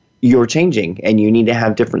 that you're changing and you need to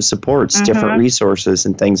have different supports, different resources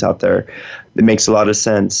and things out there. It makes a lot of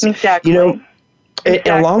sense. Exactly.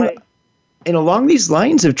 And along these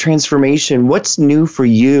lines of transformation, what's new for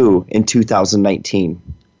you in 2019?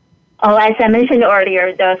 Oh, as I mentioned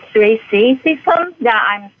earlier, the 3C system that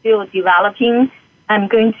I'm still developing. I'm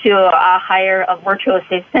going to hire a virtual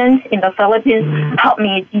assistant in the Philippines to help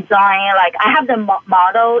me design. Like, I have the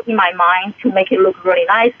model in my mind to make it look really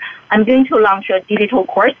nice. I'm going to launch a digital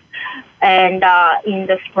course and in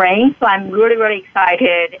the spring. So I'm really, really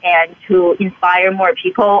excited and to inspire more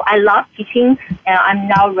people. I love teaching, and I'm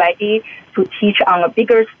now ready to teach on a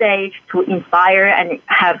bigger stage to inspire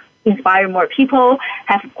more people,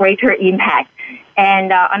 have greater impact.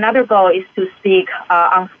 And another goal is to speak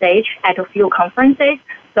on stage at a few conferences.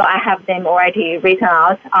 So I have them already written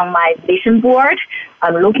out on my vision board.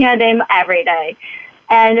 I'm looking at them every day.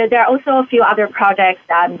 And there are also a few other projects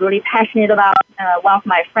that I'm really passionate about. One of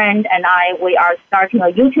my friends and I, we are starting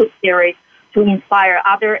a YouTube series to inspire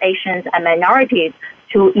other Asians and minorities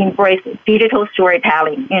to embrace digital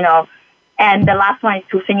storytelling, And the last one is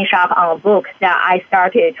to finish up on a book that I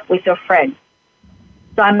started with a friend.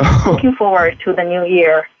 So I'm looking forward to the new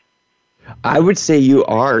year. I would say you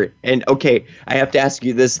are. And okay, I have to ask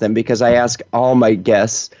you this then, because I ask all my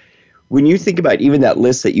guests, when you think about even that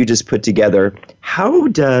list that you just put together, how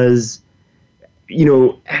does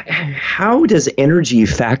energy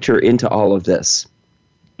factor into all of this?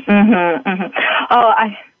 Oh,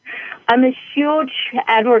 I'm a huge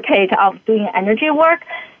advocate of doing energy work.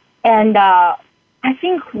 And I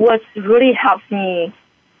think what really helps me,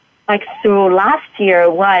 like through last year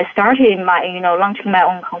when I started launching my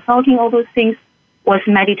own consulting, all those things, was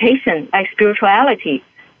meditation, like spirituality.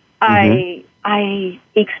 I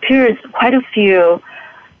experienced quite a few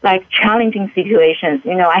challenging situations.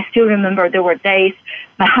 I still remember there were days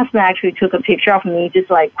my husband actually took a picture of me just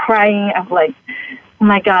crying. I was like, oh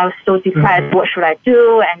my God, I was so depressed. What should I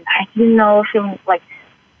do? And I didn't know, feeling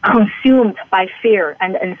consumed by fear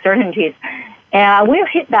and uncertainties. And when you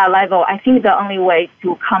hit that level, I think the only way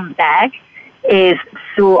to come back is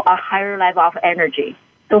through a higher level of energy.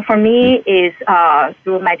 So for me, is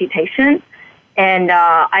through meditation. And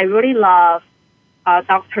I really love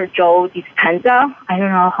Dr. Joe Dispenza. I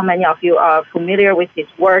don't know how many of you are familiar with his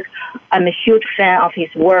work. I'm a huge fan of his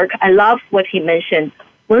work. I love what he mentioned.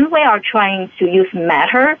 When we are trying to use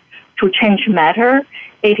matter to change matter,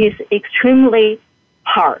 it is extremely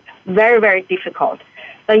hard, very, very difficult.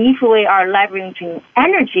 But if we are leveraging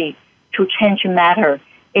energy to change matter,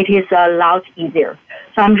 it is a lot easier.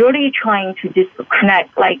 So I'm really trying to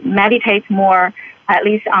disconnect, like meditate more, at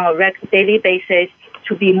least on a daily basis,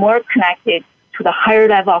 to be more connected to the higher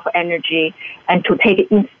level of energy and to take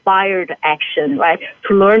inspired action, right?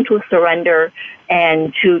 To learn to surrender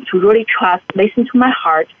and to really trust, listen to my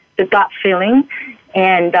heart, the gut feeling,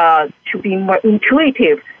 and to be more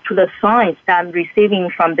intuitive to the signs that I'm receiving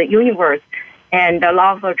from the universe and the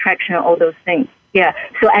law of attraction, all those things. Yeah,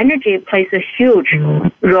 so energy plays a huge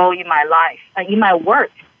role in my life, in my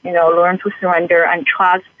work, learn to surrender and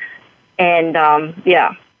trust, and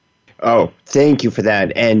yeah. Oh, thank you for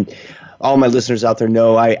that. And all my listeners out there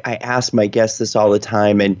know I ask my guests this all the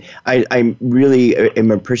time, and I really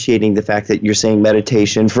am appreciating the fact that you're saying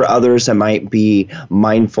meditation. For others, it might be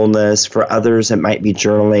mindfulness. For others, it might be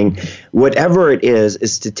journaling. Whatever it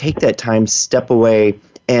is to take that time, step away,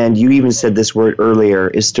 and you even said this word earlier,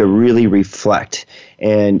 is to really reflect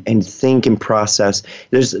and think and process.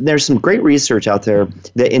 There's some great research out there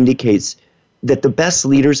that indicates that the best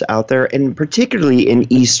leaders out there, and particularly in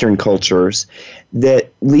Eastern cultures,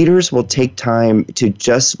 that leaders will take time to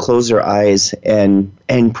just close their eyes and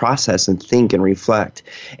process and think and reflect.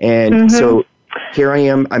 And so here I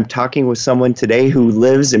am, I'm talking with someone today who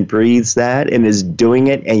lives and breathes that and is doing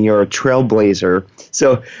it, and you're a trailblazer.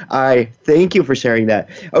 So I thank you for sharing that.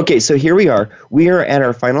 Okay, so here we are. We are at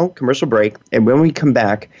our final commercial break, and when we come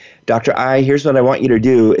back, Dr. I, here's what I want you to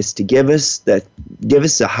do is to give us the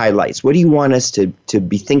highlights. What do you want us to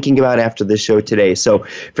be thinking about after the show today? So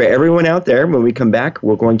for everyone out there, when we come back,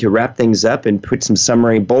 we're going to wrap things up and put some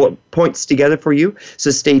summary bullet points together for you.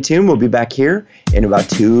 So stay tuned. We'll be back here in about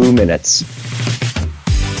 2 minutes.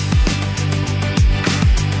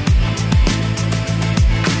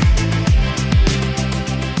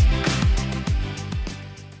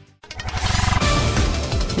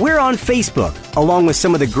 We're on Facebook, along with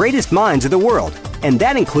some of the greatest minds of the world, and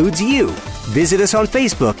that includes you. Visit us on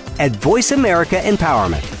Facebook at Voice America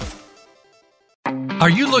Empowerment. Are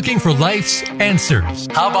you looking for life's answers?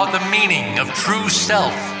 How about the meaning of true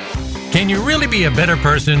self? Can you really be a better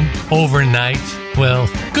person overnight? Well,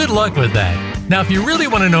 good luck with that. Now, if you really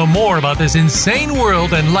want to know more about this insane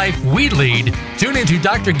world and life we lead, tune into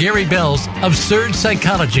Dr. Gary Bell's Absurd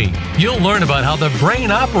Psychology. You'll learn about how the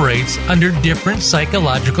brain operates under different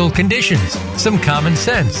psychological conditions. Some common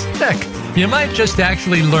sense. Heck, you might just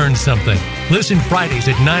actually learn something. Listen Fridays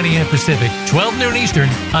at 9 a.m. Pacific, 12 noon Eastern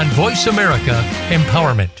on Voice America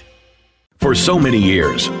Empowerment. For so many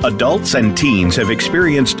years, adults and teens have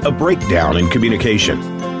experienced a breakdown in communication.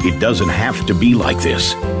 It doesn't have to be like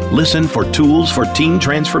this. Listen for Tools for Teen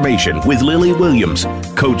Transformation with Lily Williams.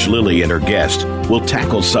 Coach Lily and her guest will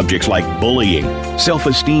tackle subjects like bullying,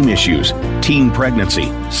 self-esteem issues, teen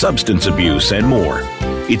pregnancy, substance abuse, and more.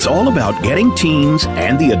 It's all about getting teens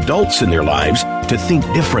and the adults in their lives to think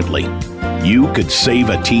differently. You could save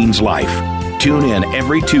a teen's life. Tune in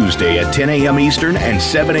every Tuesday at 10 a.m. Eastern and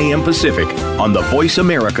 7 a.m. Pacific on the Voice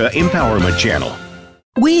America Empowerment Channel.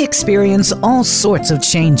 We experience all sorts of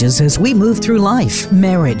changes as we move through life,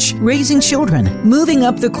 marriage, raising children, moving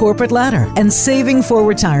up the corporate ladder, and saving for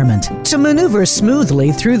retirement. To maneuver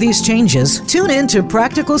smoothly through these changes, tune in to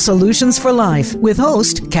Practical Solutions for Life with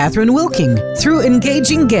host Catherine Wilking. Through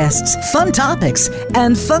engaging guests, fun topics,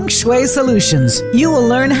 and feng shui solutions, you will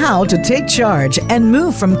learn how to take charge and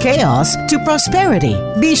move from chaos to prosperity.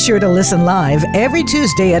 Be sure to listen live every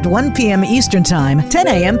Tuesday at 1 p.m. Eastern Time, 10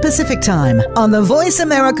 a.m. Pacific Time on the Voice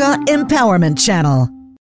America Empowerment Channel.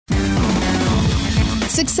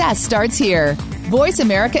 Success starts here.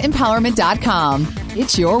 VoiceAmericaEmpowerment.com.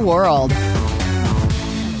 It's your world.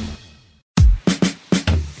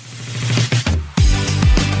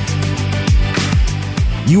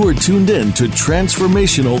 You are tuned in to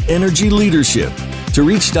Transformational Energy Leadership. To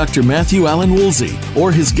reach Dr. Matthew Allen Woolsey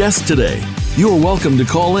or his guest today, you are welcome to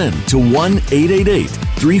call in to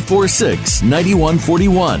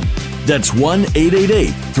 1-888-346-9141. That's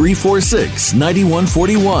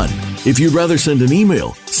 1-888-346-9141. If you'd rather send an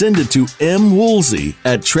email, send it to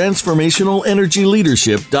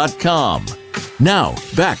mwoolsey@transformationalenergyleadership.com. Now,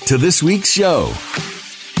 back to this week's show.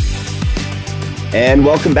 And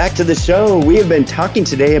welcome back to the show. We have been talking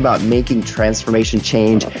today about making transformation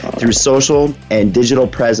change through social and digital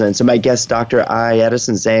presence. And my guest, Dr. I.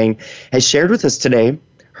 Edison Zhang, has shared with us today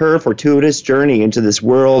her fortuitous journey into this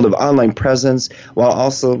world of online presence while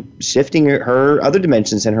also shifting her other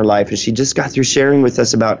dimensions in her life. And she just got through sharing with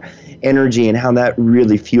us about energy and how that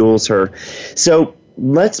really fuels her. So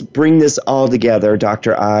let's bring this all together,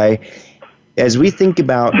 Dr. I. As we think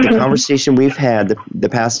about the conversation we've had the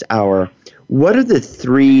past hour, what are the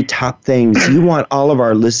 3 top things you want all of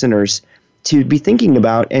our listeners to be thinking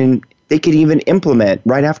about and they could even implement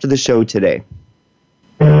right after the show today?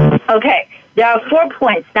 Okay. There are 4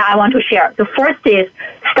 points that I want to share. The first is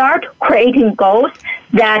start creating goals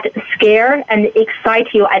that scare and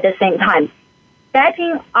excite you at the same time.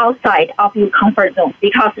 Stepping outside of your comfort zone,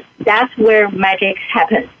 because that's where magic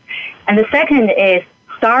happens. And the second is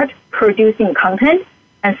start producing content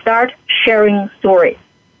and start sharing stories.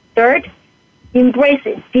 Third, embrace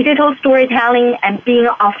digital storytelling and being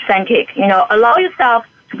authentic. Allow yourself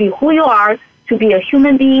to be who you are, to be a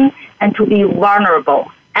human being, and to be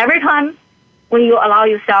vulnerable. Every time when you allow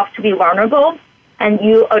yourself to be vulnerable, and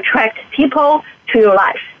you attract people to your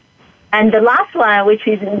life. And the last one, which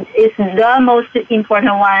is the most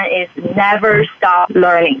important one, is never stop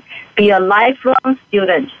learning. Be a lifelong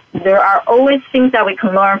student. There are always things that we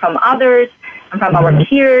can learn from others, and from our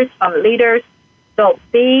peers, from leaders. So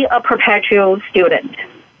be a perpetual student.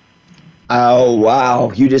 Oh,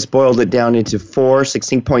 wow. You just boiled it down into 4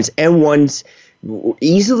 succinct points and one's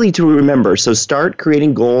easily to remember. So start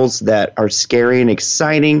creating goals that are scary and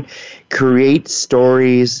exciting. Create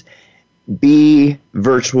stories. Be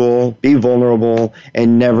virtual. Be vulnerable.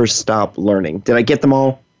 And never stop learning. Did I get them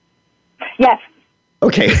all? Yes.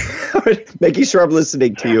 Okay. Making sure I'm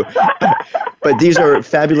listening to you. But these are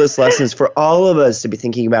fabulous lessons for all of us to be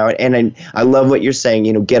thinking about. And I love what you're saying.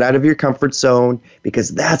 Get out of your comfort zone, because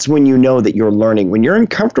that's when you know that you're learning. When you're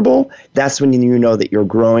uncomfortable, that's when you know that you're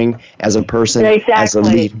growing as a person, as a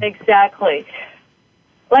leader. Exactly.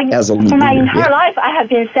 For my entire life, I have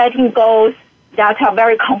been setting goals that are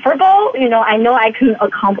very comfortable. I know I can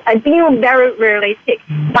accomplish. I'm being very realistic.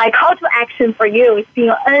 My call to action for you is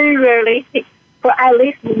being unrealistic for at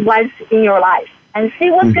least once in your life, and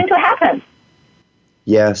see what's going to happen.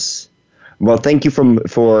 Yes. Well, thank you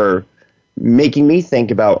for making me think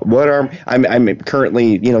about what I'm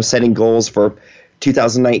currently, setting goals for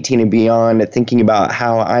 2019 and beyond, thinking about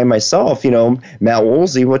how I myself, Matt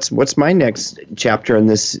Woolsey, what's my next chapter in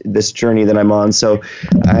this journey that I'm on. So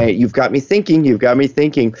you've got me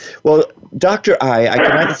thinking. Well, Dr. I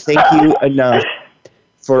cannot thank you enough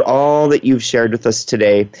for all that you've shared with us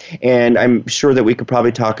today. And I'm sure that we could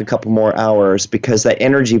probably talk a couple more hours, because that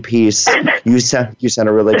energy piece, you sound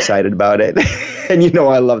really excited about it. And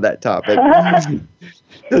I love that topic.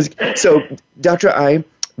 So, Dr. I,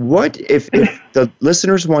 what if the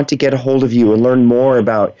listeners want to get a hold of you and learn more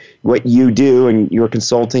about what you do and your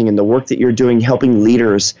consulting and the work that you're doing helping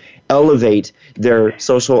leaders elevate their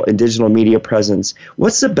social and digital media presence,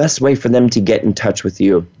 what's the best way for them to get in touch with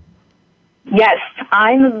you? Yes,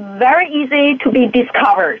 I'm very easy to be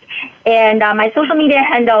discovered. And my social media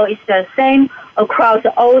handle is the same across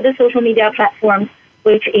all the social media platforms,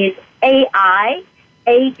 which is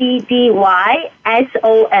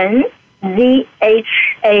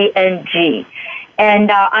AIADDYSONZHANG.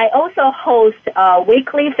 And I also host a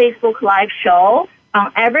weekly Facebook Live show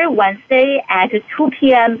on every Wednesday at 2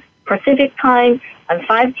 p.m. Pacific Time and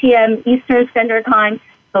 5 p.m. Eastern Standard Time.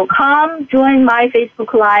 So come join my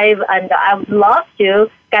Facebook Live, and I would love to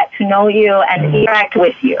get to know you and interact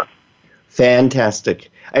with you. Fantastic.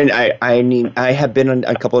 And I have been on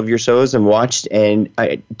a couple of your shows and watched, and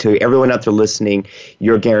to everyone out there listening,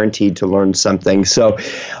 you're guaranteed to learn something. So,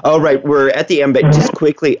 all right, we're at the end, but just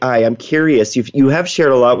quickly, I'm curious. You have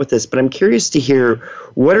shared a lot with us, but I'm curious to hear,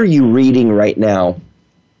 what are you reading right now?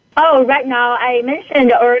 Oh, right now, I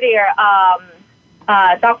mentioned earlier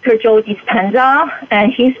Dr. Joe Dispenza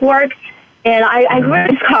and his work, and I really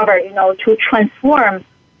discovered, to transform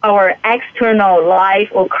our external life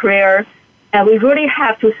or career, and we really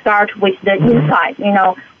have to start with the inside.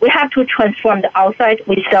 We have to transform the outside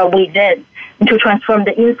with the within, and to transform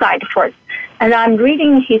the inside first. And I'm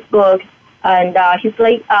reading his book, and his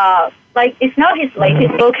it's not his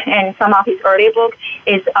latest book, and some of his earlier book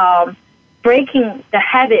is Breaking the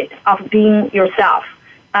Habit of Being Yourself.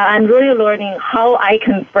 I'm really learning how I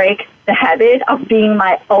can break the habit of being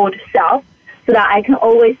my old self, so that I can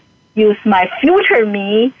always use my future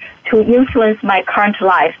me to influence my current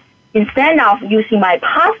life, instead of using my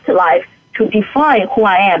past life to define who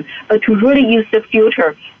I am, but to really use the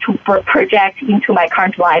future to project into my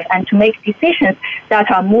current life and to make decisions that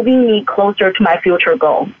are moving me closer to my future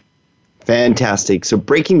goal. Fantastic. So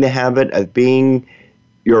breaking the habit of being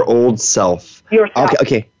your old self. Yourself.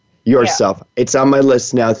 Okay. Yourself. Yeah. It's on my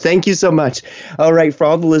list now. Thank you so much. All right, for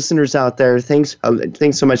all the listeners out there, thanks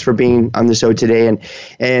so much for being on the show today.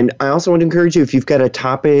 And I also want to encourage you, if you've got a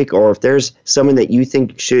topic or if there's someone that you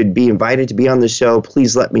think should be invited to be on the show,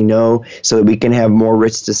 please let me know so that we can have more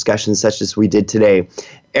rich discussions such as we did today.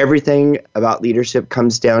 Everything about leadership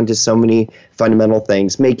comes down to so many fundamental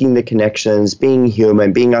things: making the connections, being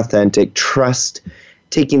human, being authentic, trust,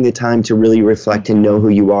 taking the time to really reflect and know who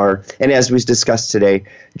you are. And as we discussed today,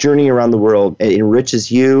 journey around the world, it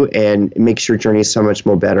enriches you and makes your journey so much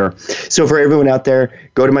more better. So for everyone out there,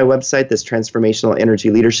 go to my website, that's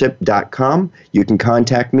transformationalenergyleadership.com. You can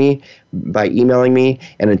contact me by emailing me.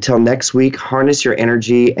 And until next week, harness your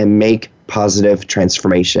energy and make positive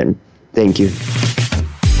transformation. Thank you.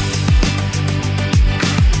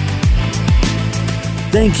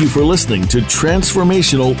 Thank you for listening to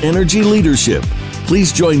Transformational Energy Leadership.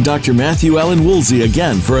 Please join Dr. Matthew Allen Woolsey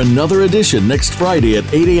again for another edition next Friday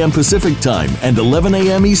at 8 a.m. Pacific Time and 11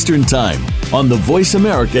 a.m. Eastern Time on the Voice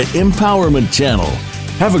America Empowerment Channel.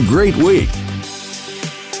 Have a great week.